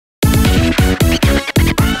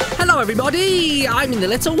everybody, I'm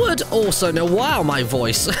InTheLittleWood, also know, wow, my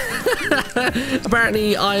voice.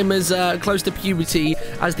 Apparently, I'm as close to puberty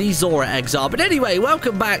as these Zora eggs are. But anyway,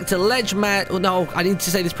 welcome back to no, I need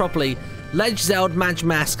to say this properly. Zelda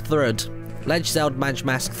Majora. Zelda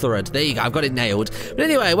Majora. There you go, I've got it nailed. But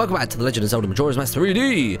anyway, welcome back to the Legend of Zelda Majora's Mask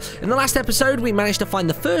 3D. In the last episode, we managed to find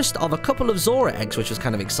the first of a couple of Zora eggs, which was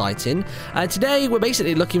kind of exciting. Today, we're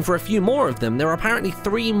basically looking for a few more of them. There are apparently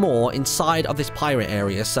 3 more inside of this pirate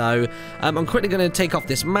area. So, I'm quickly going to take off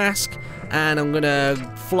this mask, and I'm going to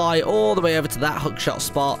fly all the way over to that hookshot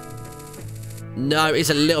spot. No, it's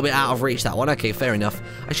a little bit out of reach, that one. Okay, fair enough.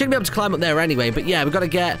 I shouldn't be able to climb up there anyway, but yeah, we've got to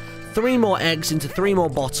get 3 more eggs into 3 more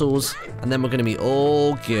bottles, and then we're going to be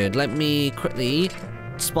all good. Let me quickly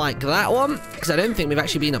spike that one, because I don't think we've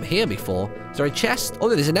actually been up here before. Is there a chest? Oh,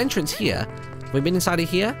 there's an entrance here. Have we been inside of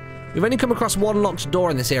here? We've only come across one locked door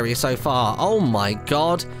in this area so far. Oh my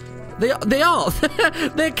god. They are.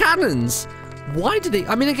 They're cannons. Why do they...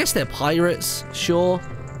 I mean, I guess they're pirates, sure.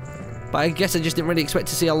 But I guess I just didn't really expect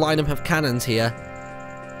to see a lineup of cannons here.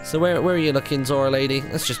 So where are you looking, Zora lady?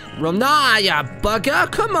 Let's just run. Nah, you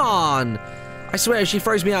bugger! Come on! I swear, if she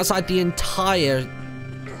throws me outside the entire...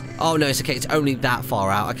 Oh, no, it's okay. It's only that far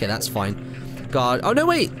out. Okay, that's fine. God. Oh, no,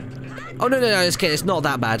 wait. Oh, no, it's okay. It's not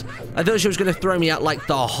that bad. I thought she was going to throw me out, like,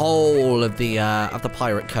 the whole of the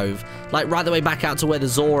Pirate Cove. Like, right the way back out to where the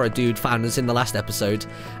Zora dude found us in the last episode.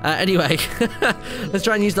 Anyway, let's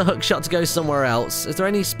try and use the hook shot to go somewhere else. Is there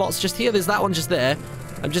any spots just here? There's that one just there.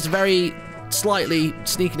 I'm just very... slightly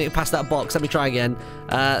sneaking it past that box. Let me try again.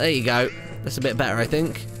 There you go. That's a bit better, I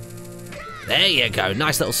think. There you go.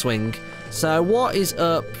 Nice little swing. So, what is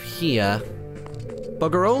up here?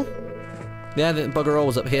 Bugger all? Yeah, the bugger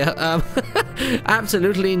all's up here.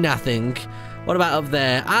 Absolutely nothing. What about up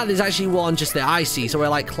there? Ah, there's actually one just there. I see. So, we're,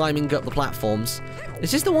 like, climbing up the platforms.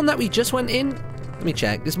 Is this the one that we just went in? Let me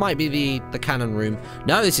check. This might be the cannon room.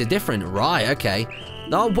 No, this is different. Right, okay.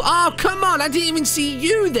 Oh, come on! I didn't even see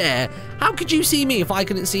you there! How could you see me if I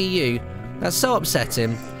couldn't see you? That's so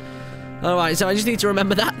upsetting. Alright, so I just need to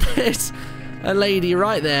remember that there's a lady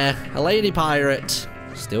right there. A lady pirate.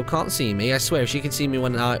 Still can't see me. I swear, if she can see me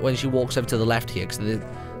when she walks over to the left here, because the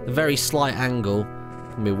very slight angle, I'm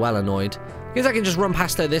gonna be well annoyed. I guess I can just run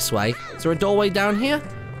past her this way. Is there a doorway down here?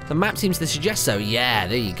 The map seems to suggest so. Yeah,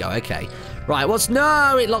 there you go. Okay. Right,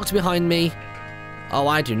 No! It locked behind me. Oh,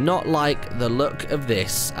 I do not like the look of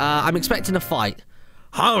this. I'm expecting a fight.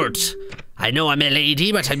 Halt! I know I'm a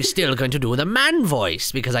lady, but I'm still going to do the man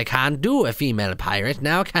voice, because I can't do a female pirate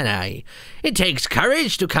now, can I? It takes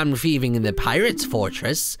courage to come thieving in the pirate's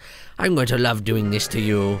fortress. I'm going to love doing this to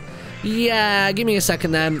you. Yeah, give me a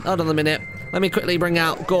second then. Hold on a minute. Let me quickly bring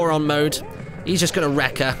out Goron mode. He's just going to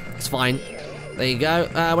wreck her. It's fine. There you go.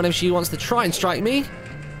 Whenever she wants to try and strike me.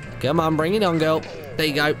 Come on, bring it on, girl. There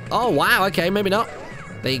you go. Oh, wow. Okay, maybe not.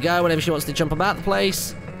 There you go, whenever she wants to jump about the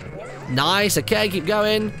place. Nice, okay, keep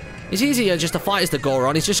going. It's easier just to fight as the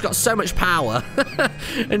Goron. He's just got so much power.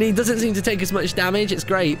 And he doesn't seem to take as much damage. It's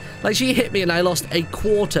great. Like, she hit me and I lost a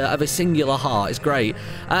quarter of a singular heart. It's great.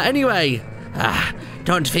 Anyway.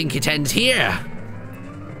 Don't think it ends here.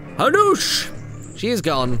 Hanoush! She is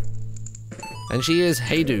gone. And she is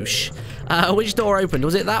Haydouche. Which door opened?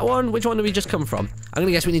 Was it that one? Which one did we just come from? I'm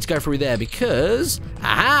gonna guess we need to go through there because...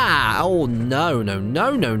 Aha! Oh, no.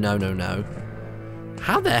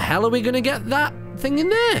 How the hell are we gonna get that thing in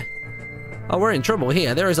there? Oh, we're in trouble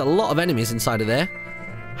here. There is a lot of enemies inside of there.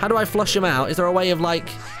 How do I flush them out? Is there a way of, like,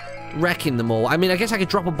 wrecking them all? I mean, I guess I could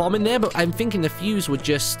drop a bomb in there, but I'm thinking the fuse would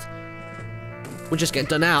just get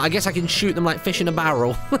done out. I guess I can shoot them like fish in a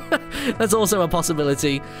barrel. That's also a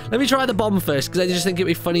possibility. Let me try the bomb first, because I just think it'd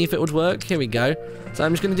be funny if it would work. Here we go. So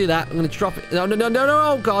I'm just going to do that. I'm going to drop it. No.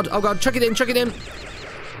 Oh, God. Chuck it in.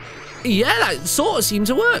 Yeah, that sort of seemed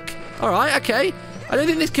to work. All right, okay. I don't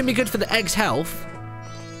think this can be good for the egg's health.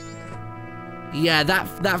 Yeah,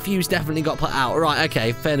 that fuse definitely got put out. All right,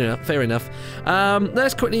 okay. Fair enough.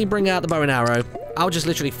 Let's quickly bring out the bow and arrow. I'll just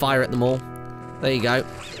literally fire at them all. There you go.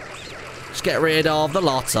 Just get rid of the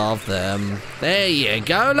lot of them. There you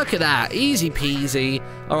go. Look at that. Easy peasy.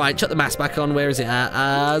 All right, chuck the mask back on. Where is it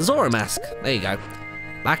at? Zora mask. There you go.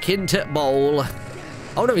 Back into bowl.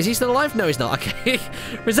 Oh, no. Is he still alive? No, he's not. Okay.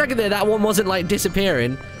 For a second there, that one wasn't, like,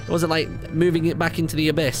 disappearing. It wasn't, like, moving it back into the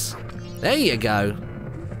abyss. There you go.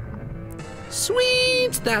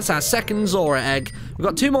 Sweet. That's our second Zora egg. We've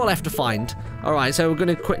got 2 more left to find. All right, so we're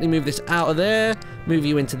going to quickly move this out of there. Move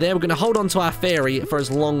you into there. We're going to hold on to our fairy for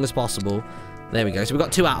as long as possible. There we go. So we've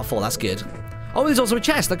got 2 out of 4. That's good. Oh, there's also a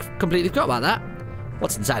chest. I completely forgot about that.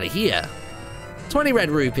 What's inside of here? 20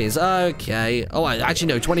 red rupees. Okay. Oh, actually,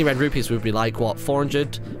 no. 20 red rupees would be like, what,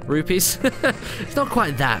 400 rupees? It's not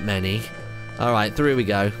quite that many. All right, through we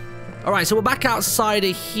go. All right, so we're back outside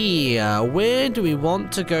of here. Where do we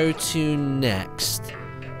want to go to next?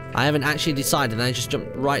 I haven't actually decided. I just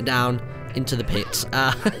jumped right down into the pit.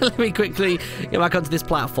 Let me quickly get back onto this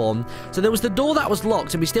platform. So there was the door that was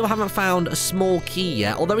locked, and we still haven't found a small key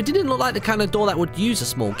yet. Although it didn't look like the kind of door that would use a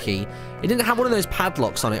small key. It didn't have one of those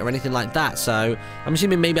padlocks on it or anything like that. So I'm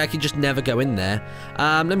assuming maybe I could just never go in there.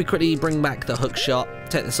 Let me quickly bring back the hook shot.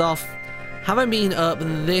 Take this off. Have I been up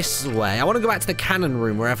this way? I want to go back to the cannon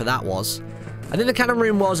room, wherever that was. I think the cannon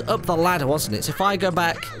room was up the ladder, wasn't it? So if I go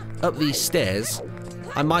back up these stairs,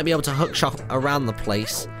 I might be able to hook shot around the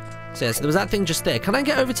place. So, yeah, so there was that thing just there. Can I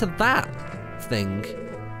get over to that thing?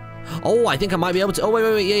 Oh, I think I might be able to. Oh,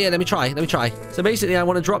 wait. Yeah, let me try. So basically, I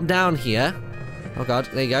want to drop down here. Oh, God.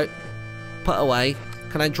 There you go. Put away.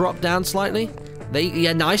 Can I drop down slightly?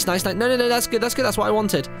 Yeah, nice. No, that's good. That's what I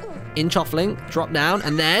wanted. Inch off link. Drop down.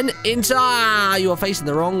 And then into... Ah, you are facing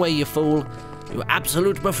the wrong way, you fool. You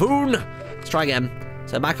absolute buffoon. Let's try again.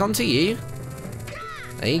 So back onto you.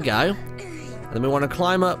 There you go. And then we want to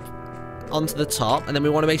climb up onto the top, and then we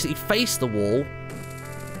want to basically face the wall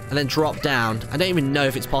and then drop down. I don't even know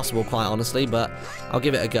if it's possible, quite honestly, but I'll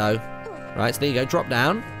give it a go. Right, so there you go, drop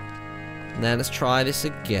down. And then let's try this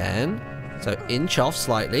again. So inch off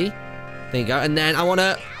slightly. There you go, and then I want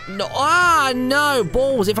to... No,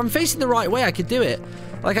 balls. If I'm facing the right way, I could do it.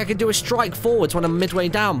 Like, I could do a strike forwards when I'm midway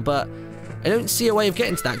down, but I don't see a way of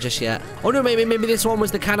getting to that just yet. Oh, no, maybe this one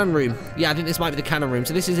was the cannon room. Yeah, I think this might be the cannon room.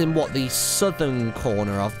 So this is in, what, the southern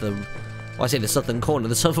corner of the... Well, I say the southern corner,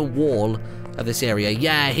 the southern wall of this area.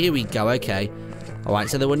 Yeah, here we go. Okay. All right,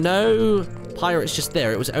 so there were no pirates just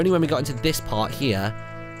there. It was only when we got into this part here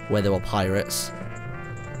where there were pirates.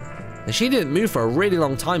 And she didn't move for a really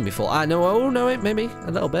long time before. No, oh, no, wait, maybe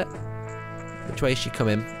a little bit. Which way is she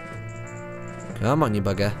coming? Come on, you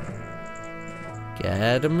bugger.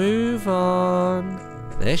 Get a move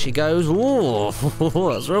on. There she goes. Ooh,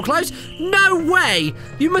 that's real close. No way!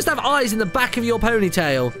 You must have eyes in the back of your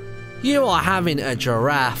ponytail. You are having a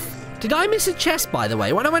giraffe. Did I miss a chest, by the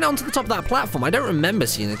way? When I went onto the top of that platform, I don't remember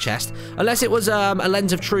seeing a chest. Unless it was a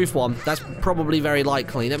Lens of Truth one. That's probably very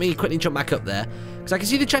likely. Let me quickly jump back up there. Because I can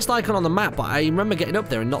see the chest icon on the map, but I remember getting up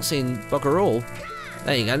there and not seeing bugger all.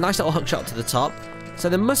 There you go. Nice little hook shot to the top. So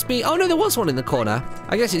there must be... Oh, no, there was one in the corner.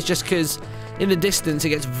 I guess it's just because in the distance it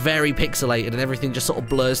gets very pixelated and everything just sort of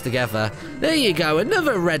blurs together. There you go.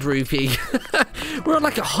 Another red rupee. We're on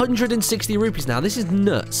like 160 rupees now. This is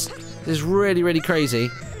nuts. This is really, really crazy.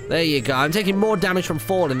 There you go. I'm taking more damage from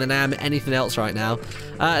falling than I am anything else right now.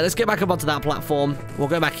 Let's get back up onto that platform. We'll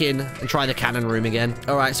go back in and try the cannon room again.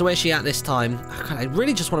 All right, so where's she at this time? God, I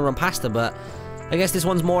really just want to run past her, but I guess this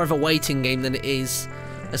one's more of a waiting game than it is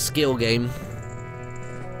a skill game.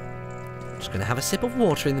 Just going to have a sip of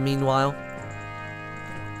water in the meanwhile.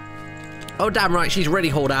 Oh, damn right. She's really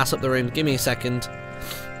hauled ass up the room. Give me a second.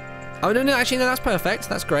 Oh, no, actually, no, that's perfect.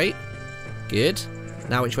 That's great. Good.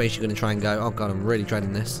 Now which way is she going to try and go? Oh, God, I'm really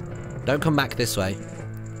dreading this. Don't come back this way.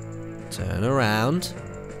 Turn around.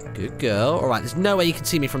 Good girl. All right, there's no way you can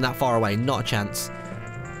see me from that far away. Not a chance.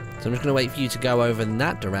 So I'm just going to wait for you to go over in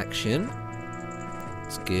that direction.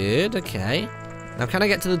 That's good. Okay. Now, can I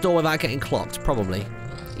get to the door without getting clocked? Probably.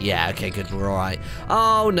 Yeah, okay, good. We're all right.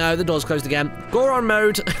 Oh, no, the door's closed again. Goron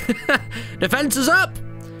mode. Defense is up.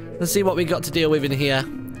 Let's see what we got to deal with in here.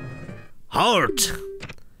 Halt.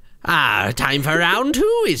 Time for round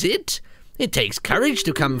 2, is it? It takes courage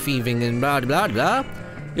to come thieving and blah, blah, blah.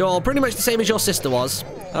 You're pretty much the same as your sister was.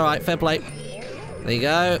 All right, fair play. There you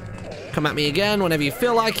go. Come at me again whenever you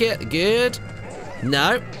feel like it. Good.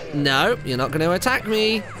 No, you're not going to attack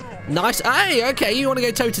me. Nice. Hey, okay, you want to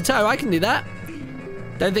go toe-to-toe. I can do that.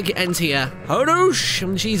 Don't think it ends here. Hodoosh!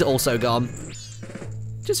 And she's also gone.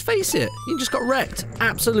 Just face it. You just got wrecked.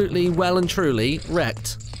 Absolutely, well and truly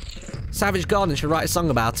wrecked. Savage Garden should write a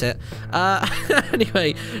song about it.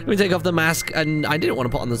 Anyway, let me take off the mask. And I didn't want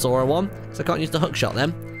to put on the Zora one, so I can't use the hook shot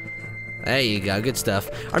then. There you go, good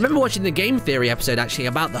stuff. I remember watching the Game Theory episode, actually,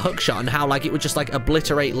 about the hook shot and how, like, it would just, like,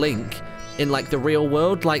 obliterate Link in, like, the real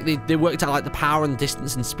world. Like, they worked out, like, the power and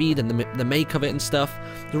distance and speed and the make of it and stuff.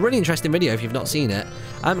 It's a really interesting video if you've not seen it.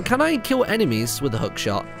 Can I kill enemies with the hook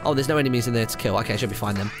shot? Oh, there's no enemies in there to kill. Okay, I should be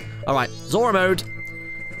fine then. All right, Zora mode.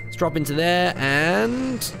 Let's drop into there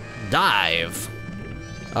and dive.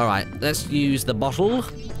 All right, let's use the bottle.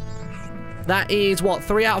 That is, what,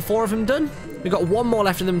 3 out of 4 of them done? We've got one more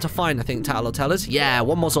left of them to find, I think Tattle will tell us. Yeah,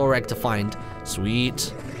 one more Zora egg to find.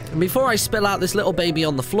 Sweet. And before I spill out this little baby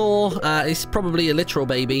on the floor, it's probably a literal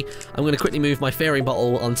baby, I'm going to quickly move my fairy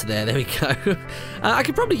bottle onto there. There we go. I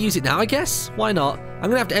could probably use it now, I guess. Why not? I'm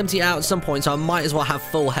going to have to empty it out at some point, so I might as well have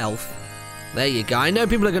full health. There you go. I know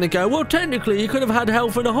people are going to go, well, technically, you could have had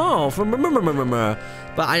health and a half.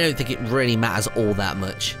 But I don't think it really matters all that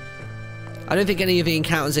much. I don't think any of the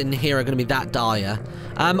encounters in here are going to be that dire.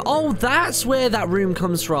 Oh, that's where that room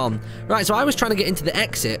comes from. Right, so I was trying to get into the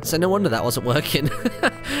exit, so no wonder that wasn't working.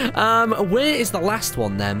 Where is the last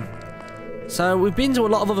one, then? So we've been to a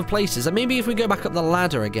lot of other places, and maybe if we go back up the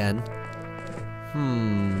ladder again.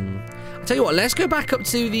 I'll tell you what, let's go back up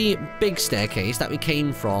to the big staircase that we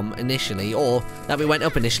came from initially, or that we went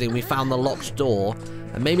up initially and we found the locked door,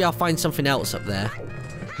 and maybe I'll find something else up there.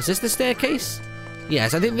 Is this the staircase?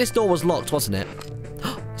 Yes, I think this door was locked, wasn't it?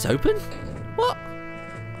 It's open? What?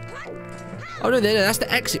 Oh, no, that's the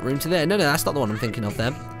exit room to there. No, that's not the one I'm thinking of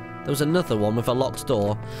then. There was another one with a locked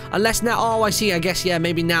door. Unless now... Oh, I see. I guess, yeah,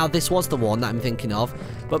 maybe now this was the one that I'm thinking of.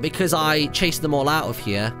 But because I chased them all out of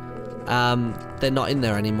here, they're not in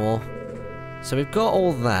there anymore. So we've got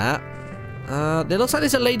all that. It looks like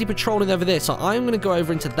there's a lady patrolling over there, so I'm going to go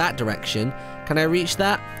over into that direction. Can I reach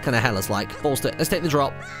that? Kind of hell is like. Balls to it. Let's take the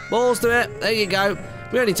drop. Balls to it. There you go.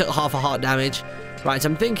 We only took half a heart damage. Right, so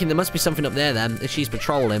I'm thinking there must be something up there then, if she's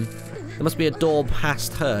patrolling. There must be a door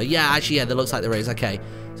past her. Yeah, actually, yeah, there looks like there is. Okay.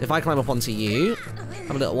 So if I climb up onto you,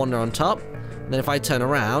 have a little wander on top, and then if I turn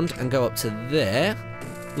around and go up to there,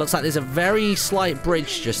 looks like there's a very slight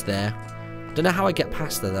bridge just there. Don't know how I get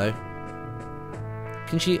past her, though.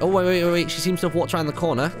 Can she... Oh, wait. She seems to have walked around the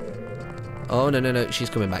corner. Oh, no. She's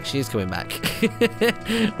coming back. She is coming back.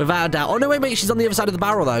 Without a doubt. Oh, no, wait. She's on the other side of the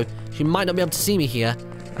barrel, though. She might not be able to see me here.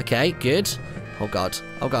 Okay, good. Oh, God.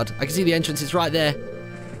 I can see the entrance. It's right there.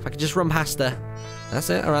 If I could just run past her. That's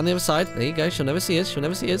it. Around the other side. There you go. She'll never see us.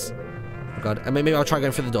 Oh, God. And maybe I'll try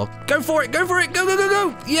going through the door. Go for it.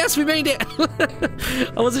 Go. Yes, we made it.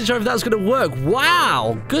 I wasn't sure if that was going to work.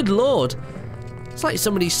 Wow. Good Lord. It's like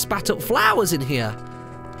somebody spat up flowers in here.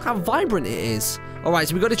 How vibrant it is. Alright,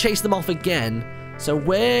 so we've got to chase them off again. So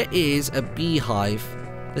where is a beehive?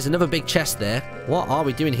 There's another big chest there. What are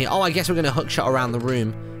we doing here? Oh, I guess we're going to hookshot around the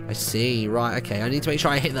room. I see. Right, okay. I need to make sure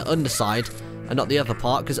I hit the underside and not the other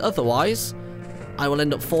part, because otherwise I will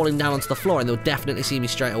end up falling down onto the floor and they'll definitely see me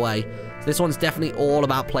straight away. So this one's definitely all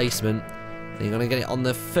about placement. So you're going to get it on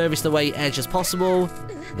the furthest away edge as possible.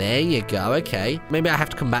 There you go. Okay. Maybe I have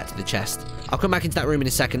to come back to the chest. I'll come back into that room in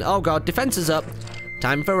a second. Oh, God. Defenses up.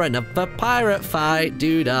 Time for another pirate fight,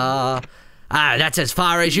 doo-dah. That's as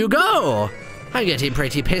far as you go. I'm getting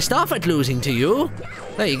pretty pissed off at losing to you.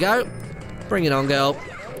 There you go. Bring it on, girl.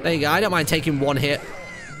 There you go. I don't mind taking one hit.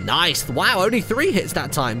 Nice. Wow, only 3 hits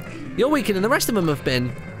that time. You're weaker than the rest of them have been.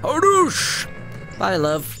 Hadoosh. Bye,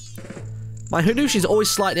 love. My Hadoosh is always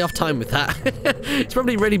slightly off time with that. It's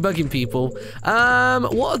probably really bugging people. What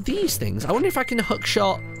are these things? I wonder if I can hook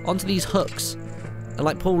shot onto these hooks and,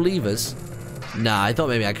 like, pull levers. Nah, I thought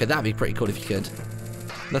maybe I could. That'd be pretty cool if you could.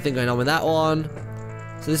 Nothing going on with that one.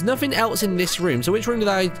 So there's nothing else in this room. So which room did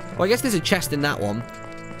I... Well, I guess there's a chest in that one.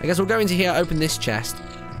 I guess we'll go into here, open this chest.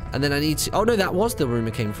 And then I need to... Oh, no, that was the room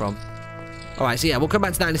it came from. Alright, so yeah, we'll come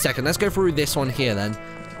back to that in a second. Let's go through this one here, then.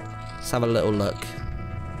 Let's have a little look.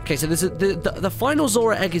 Okay, so there's the final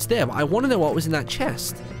Zora egg is there, but I want to know what was in that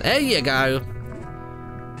chest. There you go.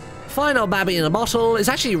 Final babby in a bottle. It's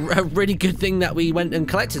actually a really good thing that we went and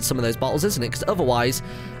collected some of those bottles, isn't it? Because otherwise,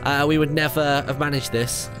 we would never have managed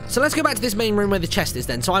this. So let's go back to this main room where the chest is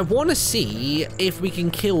then. So I want to see if we can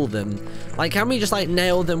kill them. Like, can we just, like,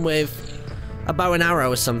 nail them with a bow and arrow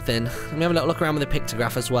or something? Let me have a little look around with the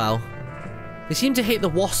pictograph as well. They seem to hit the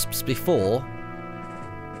wasps before,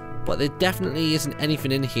 but there definitely isn't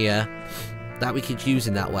anything in here that we could use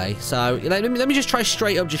in that way. So let me just try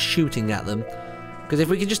straight up just shooting at them. Because if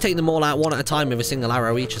we could just take them all out one at a time with a single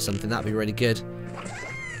arrow each or something, that'd be really good.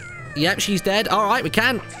 Yep, she's dead. Alright, we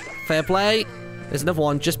can. Fair play. There's another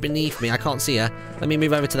one just beneath me. I can't see her. Let me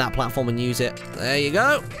move over to that platform and use it. There you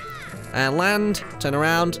go. And land. Turn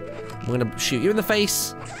around. We're going to shoot you in the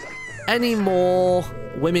face. Any more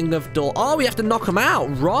women of Dorne? Oh, we have to knock them out.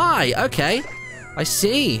 Right, okay. I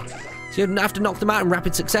see. So you have to knock them out in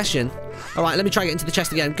rapid succession. Alright, let me try and get into the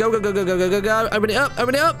chest again. Go. Open it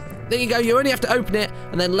up. There you go. You only have to open it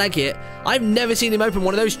and then leg it. I've never seen him open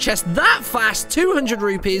one of those chests that fast. 200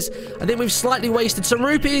 rupees. I think we've slightly wasted some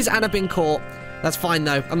rupees and have been caught. That's fine,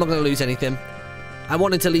 though. I'm not going to lose anything. I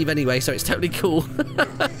wanted to leave anyway, so it's totally cool.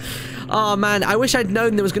 Oh, man. I wish I'd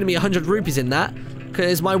known there was going to be 100 rupees in that.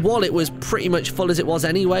 because my wallet was pretty much full as it was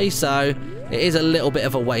anyway, so it is a little bit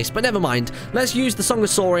of a waste. But never mind. Let's use the Song of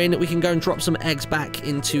Soaring. We can go and drop some eggs back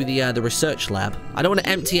into the research lab. I don't want to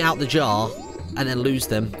empty out the jar and then lose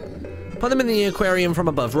them. Put them in the aquarium from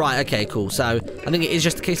above. Right, okay, cool. So I think it is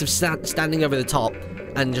just a case of standing over the top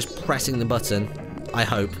and just pressing the button, I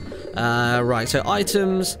hope. Right, so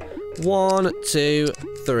items, 1, 2,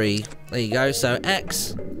 3. There you go. So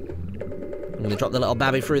X. I'm going to drop the little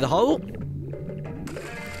babby through the hole.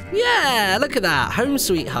 Yeah, look at that. Home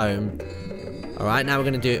sweet home. All right, now we're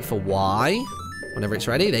going to do it for Y. Whenever it's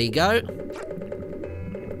ready. There you go.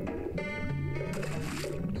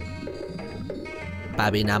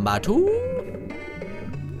 Babby number 2.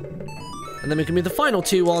 And then we can move the final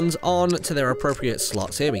 2 ones on to their appropriate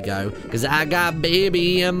slots. Here we go. Because I got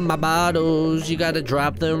baby in my bottles. You got to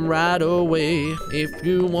drop them right away. If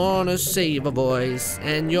you want to save a voice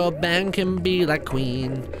and your band can be like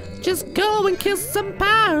Queen, just go and kill some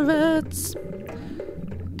pirates.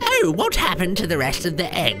 Oh, what happened to the rest of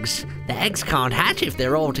the eggs? The eggs can't hatch if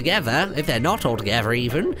they're all together, if they're not all together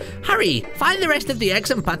even. Hurry, find the rest of the eggs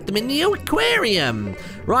and put them in the aquarium.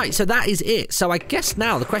 Right, so that is it. So I guess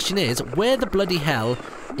now the question is, where the bloody hell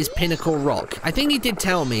is Pinnacle Rock? I think he did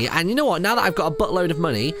tell me, and you know what? Now that I've got a buttload of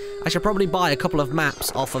money, I should probably buy a couple of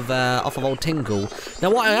maps off of old Tingle. Now,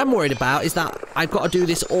 what I am worried about is that I've got to do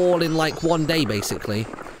this all in like one day, basically,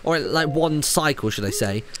 or like one cycle, should I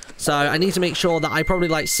say? So I need to make sure that I probably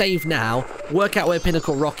like save now, work out where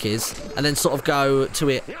Pinnacle Rock is, and then sort of go to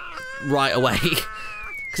it right away.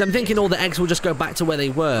 Because I'm thinking all the eggs will just go back to where they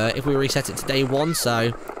were if we reset it to day 1,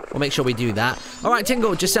 so we'll make sure we do that. Alright,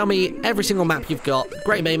 Tingle, just sell me every single map you've got.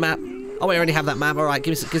 Great Bay map. Oh, I already have that map. Alright,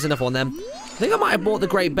 give us another one then. I think I might have bought the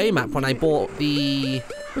Great Bay map when I bought the...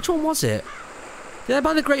 Which one was it? Did I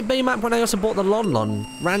buy the Great Bay map when I also bought the Lon Lon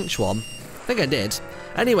Ranch one? I think I did.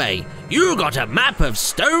 Anyway, you got a map of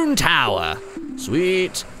Stone Tower.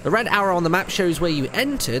 Sweet. The red arrow on the map shows where you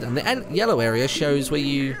entered, and the yellow area shows where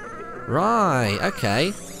you... Right,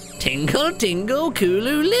 okay. Tingle, tingle,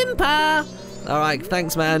 Kulu, Limpa. Alright,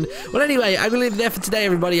 thanks, man. Well, anyway, I'm going to leave it there for today,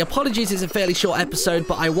 everybody. Apologies, it's a fairly short episode,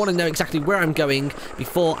 but I want to know exactly where I'm going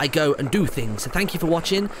before I go and do things. So thank you for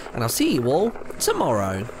watching, and I'll see you all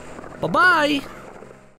tomorrow. Bye-bye.